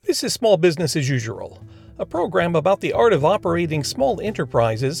This is Small Business as Usual, a program about the art of operating small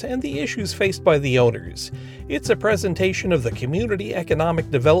enterprises and the issues faced by the owners. It's a presentation of the Community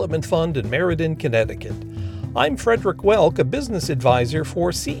Economic Development Fund in Meriden, Connecticut. I'm Frederick Welk, a business advisor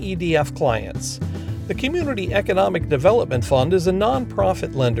for CEDF clients. The Community Economic Development Fund is a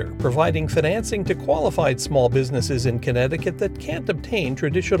nonprofit lender providing financing to qualified small businesses in Connecticut that can't obtain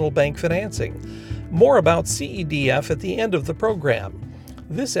traditional bank financing. More about CEDF at the end of the program.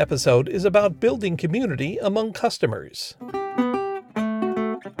 This episode is about building community among customers.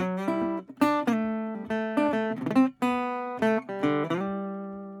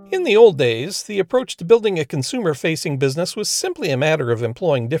 In the old days, the approach to building a consumer-facing business was simply a matter of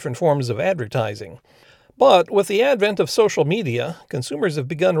employing different forms of advertising. But with the advent of social media, consumers have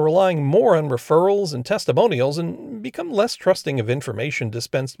begun relying more on referrals and testimonials and become less trusting of information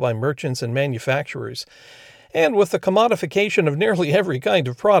dispensed by merchants and manufacturers. And with the commodification of nearly every kind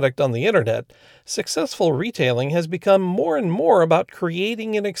of product on the internet, successful retailing has become more and more about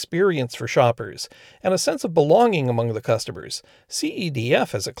creating an experience for shoppers and a sense of belonging among the customers.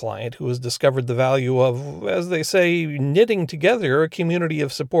 CEDF has a client who has discovered the value of, as they say, knitting together a community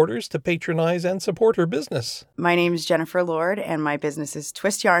of supporters to patronize and support her business. My name is Jennifer Lord, and my business is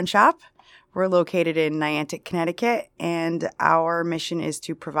Twist Yarn Shop. We're located in Niantic, Connecticut, and our mission is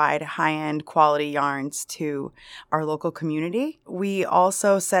to provide high-end quality yarns to our local community. We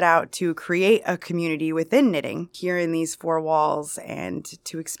also set out to create a community within knitting here in these four walls and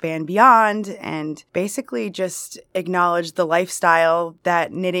to expand beyond and basically just acknowledge the lifestyle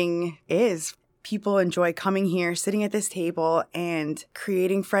that knitting is. People enjoy coming here, sitting at this table, and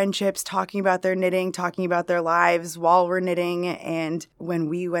creating friendships, talking about their knitting, talking about their lives while we're knitting. And when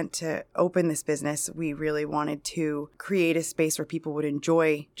we went to open this business, we really wanted to create a space where people would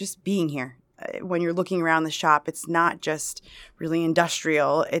enjoy just being here. When you're looking around the shop, it's not just really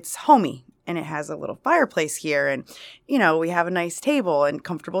industrial, it's homey. And it has a little fireplace here. And, we have a nice table and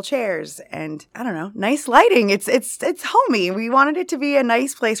comfortable chairs and, nice lighting. It's homey. We wanted it to be a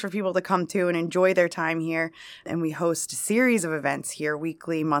nice place for people to come to and enjoy their time here. And we host a series of events here,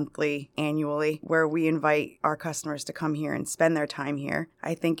 weekly, monthly, annually, where we invite our customers to come here and spend their time here.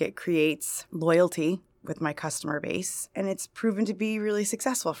 I think it creates loyalty with my customer base, and it's proven to be really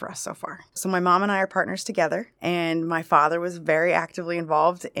successful for us so far. So my mom and I are partners together, and my father was very actively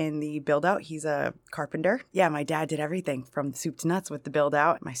involved in the build out. He's a carpenter. Yeah, my dad did everything from soup to nuts with the build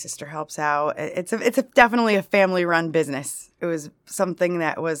out. My sister helps out. It's definitely a family run business. It was something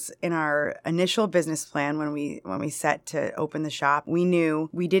that was in our initial business plan when we set to open the shop. We knew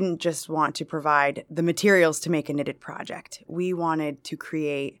we didn't just want to provide the materials to make a knitted project. We wanted to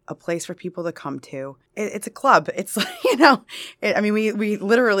create a place for people to come to. It's a club. It's we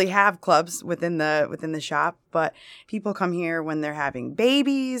literally have clubs within the shop, but people come here when they're having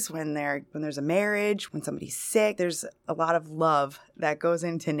babies, when there's a marriage, when somebody's sick. There's a lot of love that goes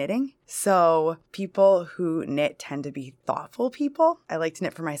into knitting. So people who knit tend to be thoughtful people. I like to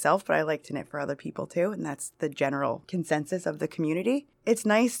knit for myself, but I like to knit for other people too, and that's the general consensus of the community. It's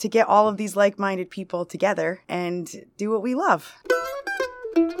nice to get all of these like-minded people together and do what we love.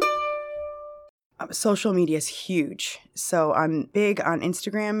 Social media is huge. So I'm big on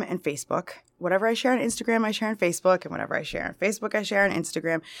Instagram and Facebook. Whatever I share on Instagram, I share on Facebook. And whatever I share on Facebook, I share on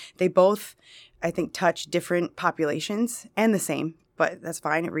Instagram. They both, I think, touch different populations and the same. But that's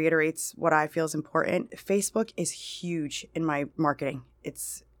fine. It reiterates what I feel is important. Facebook is huge in my marketing.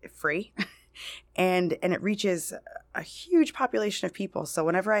 It's free. and it reaches a huge population of people. So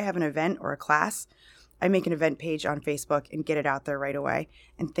whenever I have an event or a class, I make an event page on Facebook and get it out there right away,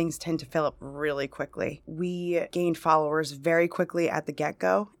 and things tend to fill up really quickly. We gained followers very quickly at the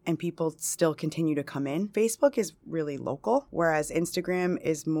get-go, and people still continue to come in. Facebook is really local, whereas Instagram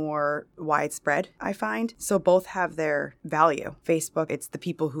is more widespread, I find. So both have their value. Facebook, it's the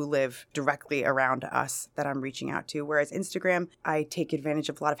people who live directly around us that I'm reaching out to, whereas Instagram, I take advantage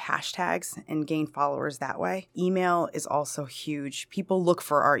of a lot of hashtags and gain followers that way. Email is also huge. People look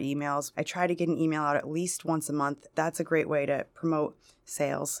for our emails. I try to get an email out at least once a month. That's a great way to promote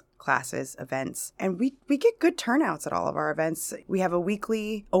sales, classes, events. And we get good turnouts at all of our events. We have a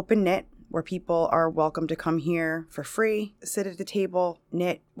weekly open knit where people are welcome to come here for free, sit at the table,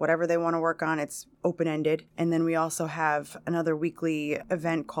 knit whatever they want to work on. It's open-ended. And then we also have another weekly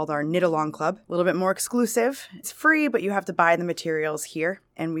event called our Knit Along Club, a little bit more exclusive. It's free, but you have to buy the materials here.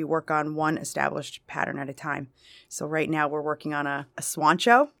 And we work on one established pattern at a time. So right now we're working on a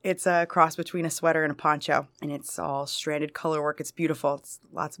swancho. It's a cross between a sweater and a poncho. And it's all stranded color work. It's beautiful. It's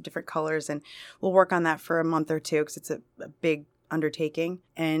lots of different colors. And we'll work on that for a month or two because it's a big undertaking.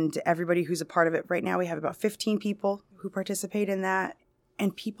 And everybody who's a part of it right now, we have about 15 people who participate in that.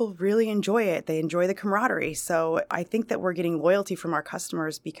 and people really enjoy it. They enjoy the camaraderie. So I think that we're getting loyalty from our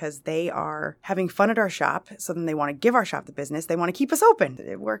customers because they are having fun at our shop. So then they want to give our shop the business. They want to keep us open.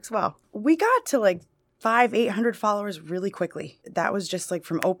 It works well. We got to like 800 followers really quickly. That was just like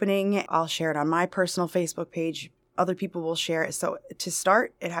from opening. I'll share it on my personal Facebook page. Other people will share it. So to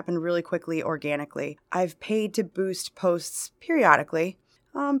start, it happened really quickly, organically. I've paid to boost posts periodically.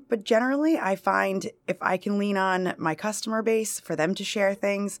 But generally, I find if I can lean on my customer base for them to share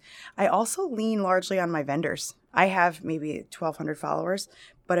things, I also lean largely on my vendors. I have maybe 1,200 followers,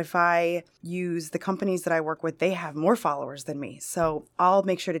 but if I use the companies that I work with, they have more followers than me. So I'll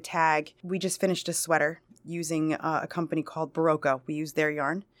make sure to tag. We just finished a sweater using a company called Barocco. We use their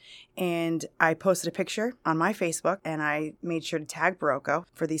yarn. And I posted a picture on my Facebook and I made sure to tag Barocco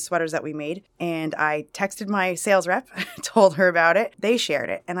for these sweaters that we made. And I texted my sales rep, told her about it. They shared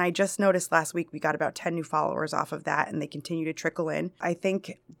it. And I just noticed last week we got about 10 new followers off of that and they continue to trickle in. I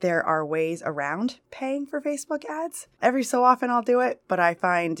think there are ways around paying for Facebook ads. Every so often I'll do it, but I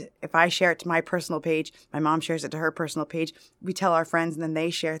find if I share it to my personal page, my mom shares it to her personal page, we tell our friends and then they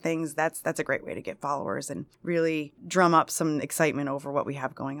share things. That's a great way to get followers and really drum up some excitement over what we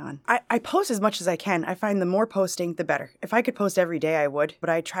have going on. I post as much as I can. I find the more posting, the better. If I could post every day, I would, but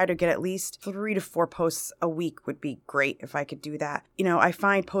I try to get at least 3 to 4 posts a week would be great if I could do that. You know, I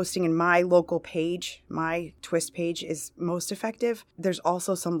find posting in my local page, my Twist page is most effective. There's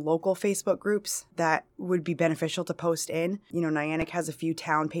also some local Facebook groups that would be beneficial to post in. You know, Niantic has a few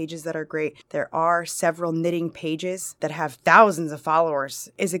town pages that are great. There are several knitting pages that have thousands of followers.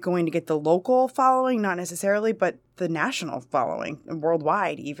 Is it going to get the local following? Not necessarily, but the national following,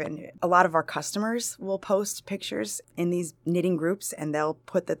 worldwide even. A lot of our customers will post pictures in these knitting groups and they'll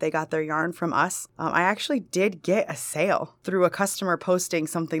put that they got their yarn from us. I actually did get a sale through a customer posting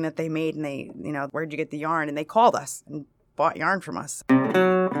something that they made and they, you know, where'd you get the yarn? And they called us and bought yarn from us.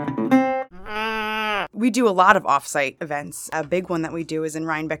 We do a lot of off-site events. A big one that we do is in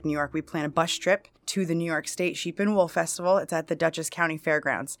Rhinebeck, New York. We plan a bus trip to the New York State Sheep and Wool Festival. It's at the Dutchess County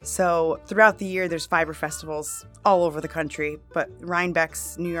Fairgrounds. So throughout the year, there's fiber festivals all over the country, but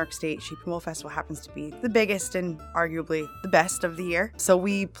Rhinebeck's New York State Sheep and Wool Festival happens to be the biggest and arguably the best of the year. So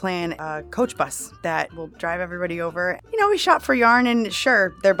we plan a coach bus that will drive everybody over. You know, we shop for yarn and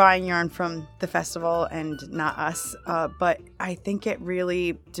sure, they're buying yarn from the festival and not us, but I think it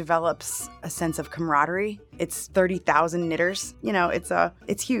really develops a sense of camaraderie. It's 30,000 knitters. You know,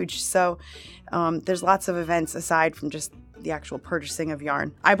 it's huge. So there's lots of events aside from just the actual purchasing of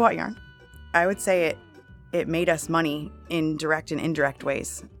yarn. I bought yarn. I would say it made us money in direct and indirect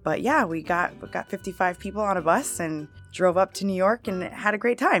ways. But yeah, we got 55 people on a bus and drove up to New York and had a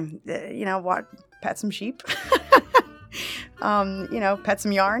great time. You know, pet some sheep. Pet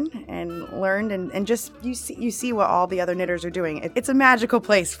some yarn and learned and just you see what all the other knitters are doing. It's a magical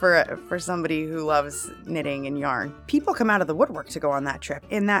place for somebody who loves knitting and yarn. People come out of the woodwork to go on that trip.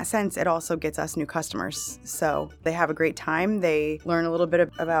 In that sense, it also gets us new customers. So they have a great time. They learn a little bit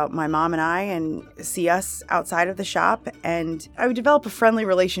about my mom and I and see us outside of the shop. And I would develop a friendly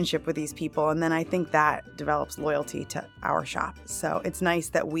relationship with these people. And then I think that develops loyalty to our shop. So it's nice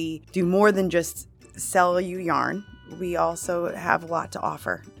that we do more than just sell you yarn. We also have a lot to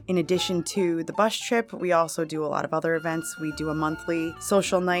offer. In addition to the bus trip, we also do a lot of other events. We do a monthly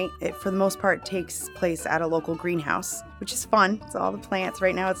social night. It, for the most part, takes place at a local greenhouse, which is fun. It's all the plants.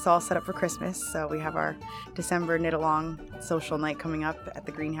 Right now, it's all set up for Christmas. So we have our December knit-along social night coming up at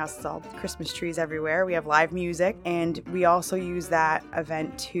the greenhouse. It's all Christmas trees everywhere. We have live music. And we also use that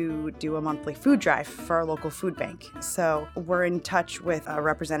event to do a monthly food drive for our local food bank. So we're in touch with a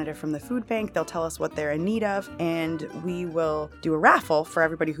representative from the food bank. They'll tell us what they're in need of. And we will do a raffle for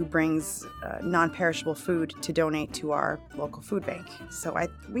everybody who brings non-perishable food to donate to our local food bank. So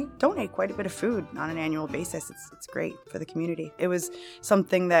we donate quite a bit of food on an annual basis. It's great for the community. It was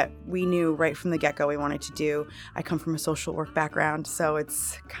something that we knew right from the get-go we wanted to do. I come from a social work background, so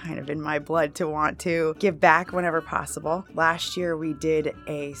it's kind of in my blood to want to give back whenever possible. Last year we did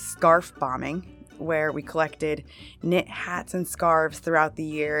a scarf bombing where we collected knit hats and scarves throughout the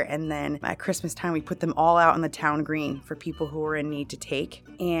year. And then at Christmas time, we put them all out on the town green for people who were in need to take.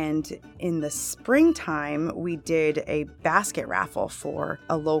 And in the springtime, we did a basket raffle for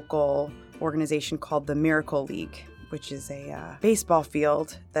a local organization called the Miracle League, which is a baseball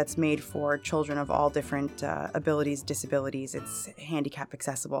field that's made for children of all different abilities, disabilities. It's handicap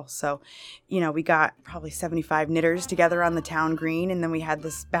accessible. So, we got probably 75 knitters together on the town green, and then we had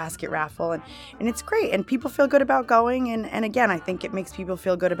this basket raffle, and it's great. And people feel good about going. And again, I think it makes people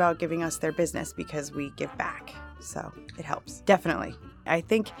feel good about giving us their business because we give back. So it helps. Definitely. I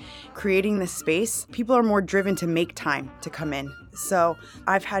think creating this space, people are more driven to make time to come in. So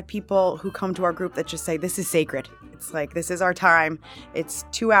I've had people who come to our group that just say, this is sacred. It's like, this is our time. It's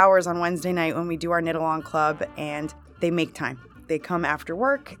 2 hours on Wednesday night when we do our knit along club, and they make time. They come after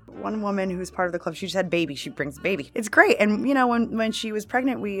work. One woman who's part of the club, she just had baby. She brings a baby. It's great. And, when she was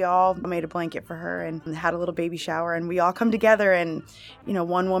pregnant, we all made a blanket for her and had a little baby shower. And we all come together. And,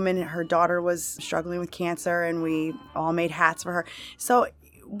 one woman, her daughter was struggling with cancer, and we all made hats for her. So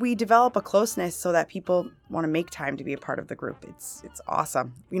we develop a closeness so that people want to make time to be a part of the group. It's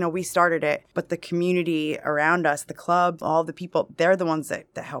awesome. We started it, but the community around us, the club, all the people, they're the ones that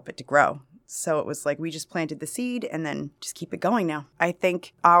help it to grow. So it was like we just planted the seed and then just keep it going now. I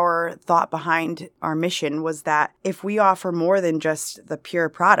think our thought behind our mission was that if we offer more than just the pure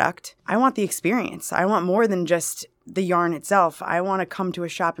product, I want the experience. I want more than just the yarn itself. I want to come to a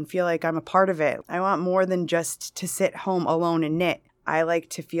shop and feel like I'm a part of it. I want more than just to sit home alone and knit. I like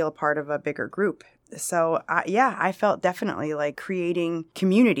to feel a part of a bigger group. So I felt definitely like creating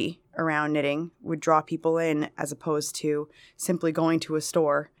community around knitting would draw people in as opposed to simply going to a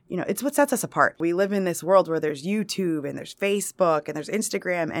store. It's what sets us apart. We live in this world where there's YouTube and there's Facebook and there's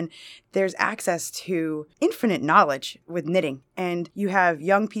Instagram, and there's access to infinite knowledge with knitting. And you have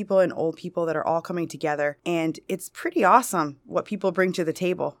young people and old people that are all coming together, and it's pretty awesome what people bring to the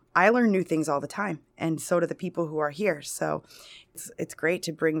table. I learn new things all the time, and so do the people who are here. So it's great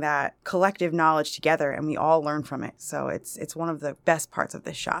to bring that collective knowledge together, and we all learn from it. So it's one of the best parts of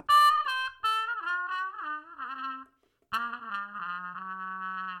this shop.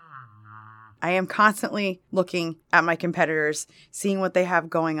 I am constantly looking at my competitors, seeing what they have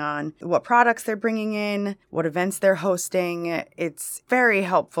going on, what products they're bringing in, what events they're hosting. It's very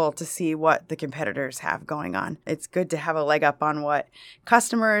helpful to see what the competitors have going on. It's good to have a leg up on what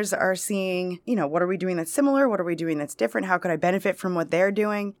customers are seeing. What are we doing that's similar? What are we doing that's different? How could I benefit from what they're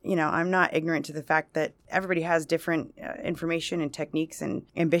doing? I'm not ignorant to the fact that everybody has different information and techniques and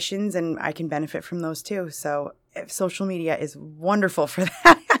ambitions, and I can benefit from those too. So social media is wonderful for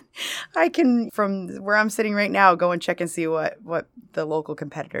that. I can, from where I'm sitting right now, go and check and see what the local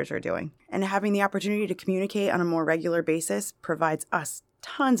competitors are doing. And having the opportunity to communicate on a more regular basis provides us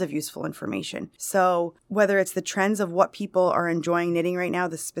tons of useful information. So whether it's the trends of what people are enjoying knitting right now,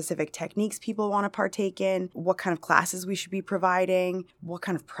 the specific techniques people want to partake in, what kind of classes we should be providing, what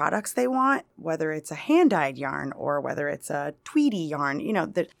kind of products they want, whether it's a hand-dyed yarn or whether it's a tweedy yarn,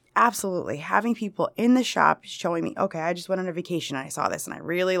 absolutely. Having people in the shop showing me, okay, I just went on a vacation and I saw this and I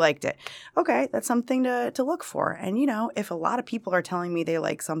really liked it. Okay, that's something to look for. And, if a lot of people are telling me they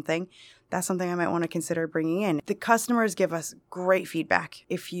like something, that's something I might want to consider bringing in. The customers give us great feedback.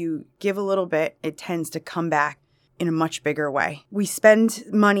 If you give a little bit, it tends to come back in a much bigger way. We spend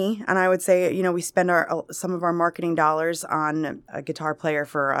money, and I would say, we spend some of our marketing dollars on a guitar player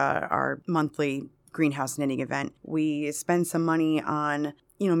for our monthly greenhouse knitting event. We spend some money on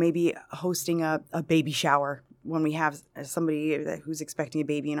maybe hosting a baby shower when we have somebody who's expecting a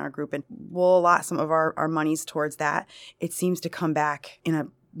baby in our group, and we'll allot some of our monies towards that. It seems to come back in a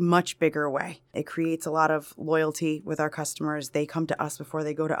much bigger way. It creates a lot of loyalty with our customers. They come to us before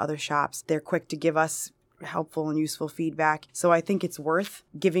they go to other shops. They're quick to give us helpful and useful feedback. So I think it's worth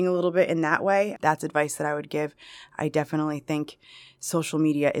giving a little bit in that way. That's advice that I would give. I definitely think social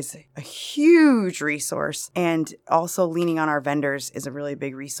media is a huge resource, and also leaning on our vendors is a really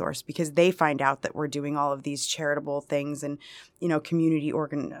big resource because they find out that we're doing all of these charitable things and, community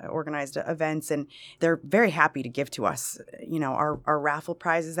organized events, and they're very happy to give to us. Our raffle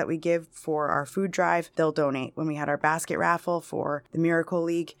prizes that we give for our food drive, they'll donate. When we had our basket raffle for the Miracle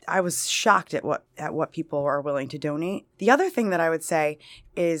League, I was shocked at what people are willing to donate. The other thing that I would say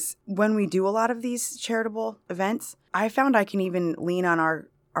is when we do a lot of these charitable events, I found I can even lean on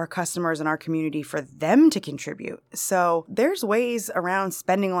our customers and our community for them to contribute. So there's ways around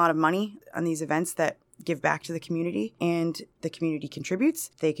spending a lot of money on these events that give back to the community, and the community contributes.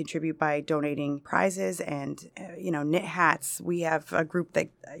 They contribute by donating prizes and, knit hats. We have a group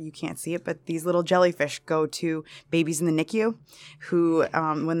that you can't see it, but these little jellyfish go to babies in the NICU who,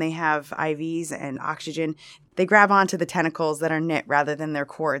 when they have IVs and oxygen, they grab onto the tentacles that are knit rather than their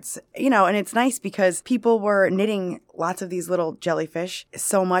cords. And it's nice because people were knitting lots of these little jellyfish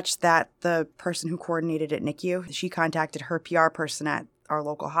so much that the person who coordinated at NICU, she contacted her PR person at our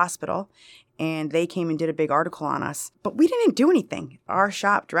local hospital, and they came and did a big article on us. But we didn't do anything. Our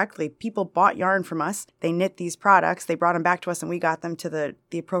shop directly, people bought yarn from us. They knit these products. They brought them back to us, and we got them to the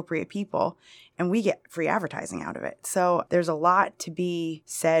appropriate people, and we get free advertising out of it. So there's a lot to be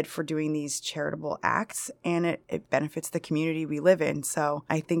said for doing these charitable acts, and it benefits the community we live in. So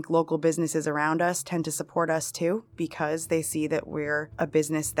I think local businesses around us tend to support us too, because they see that we're a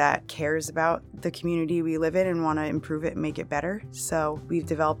business that cares about the community we live in and want to improve it and make it better. So we've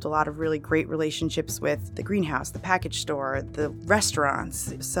developed a lot of really great relationships with the greenhouse, the package store, the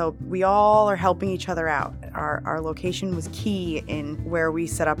restaurants. So we all are helping each other out. Our location was key in where we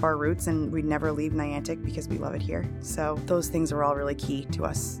set up our roots, and we'd never leave Niantic because we love it here. So those things are all really key to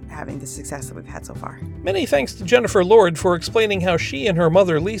us having the success that we've had so far. Many thanks to Jennifer Lord for explaining how she and her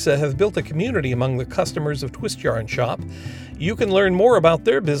mother Lisa have built a community among the customers of Twist Yarn Shop. You can learn more about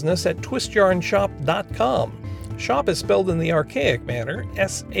their business at twistyarnshop.com. Shop is spelled in the archaic manner,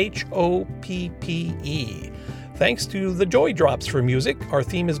 Shoppe. Thanks to the Joy Drops for music. Our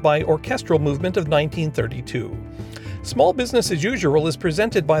theme is by Orchestral Movement of 1932. Small Business as Usual is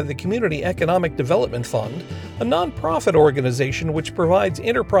presented by the Community Economic Development Fund, a nonprofit organization which provides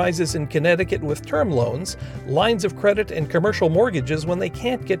enterprises in Connecticut with term loans, lines of credit, and commercial mortgages when they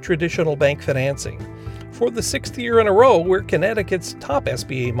can't get traditional bank financing. For the 6th year in a row, we're Connecticut's top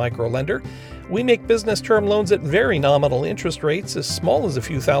SBA microlender. We make business term loans at very nominal interest rates, as small as a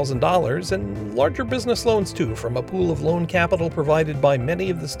few $1,000s, and larger business loans too, from a pool of loan capital provided by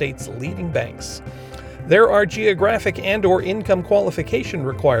many of the state's leading banks. There are geographic and/or income qualification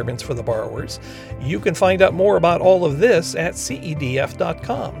requirements for the borrowers. You can find out more about all of this at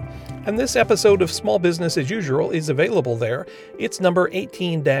cedf.com. And this episode of Small Business as Usual is available there. It's number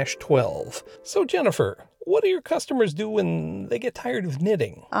 18-12. So Jennifer, what do your customers do when they get tired of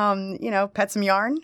knitting? Pet some yarn,